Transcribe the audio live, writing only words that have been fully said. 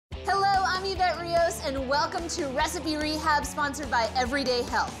Yvette Rios, and welcome to Recipe Rehab, sponsored by Everyday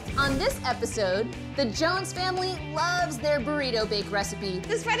Health. On this episode, the Jones family loves their burrito bake recipe.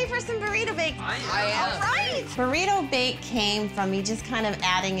 Who's ready for some burrito bake? I am. All right. Burrito bake came from me just kind of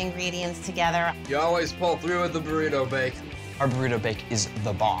adding ingredients together. You always pull through with the burrito bake. Our burrito bake is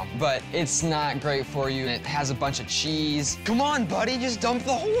the bomb, but it's not great for you. It has a bunch of cheese. Come on, buddy, just dump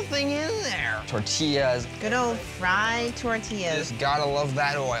the whole thing in there. Tortillas. Good old fried tortillas. Just gotta love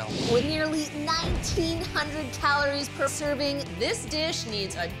that oil. With nearly 1,900 calories per serving, this dish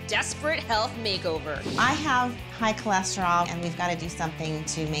needs a desperate health makeover. I have high cholesterol, and we've got to do something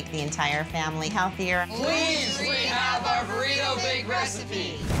to make the entire family healthier. Please rehab our burrito bake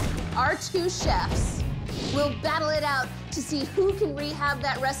recipe. Our two chefs will battle it out to see who can rehab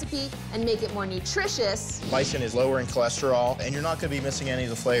that recipe and make it more nutritious, Bison is lower in cholesterol, and you're not going to be missing any of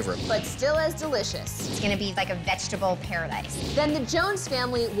the flavor. but still as delicious. It's gonna be like a vegetable paradise. Then the Jones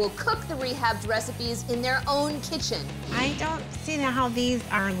family will cook the rehabbed recipes in their own kitchen. I don't see how these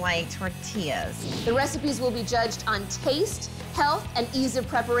are like tortillas. The recipes will be judged on taste, health, and ease of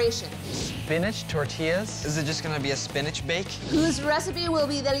preparation. Spinach tortillas? Is it just gonna be a spinach bake? Whose recipe will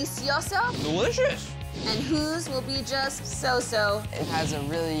be delicioso Delicious. and whose will be just so-so. It has a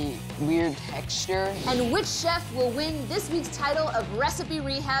really weird texture. And which chef will win this week's title of Recipe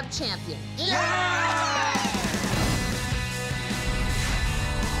Rehab Champion?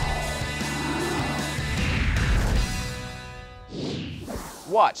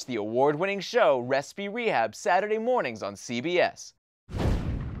 Watch the award-winning show Recipe Rehab Saturday mornings on CBS.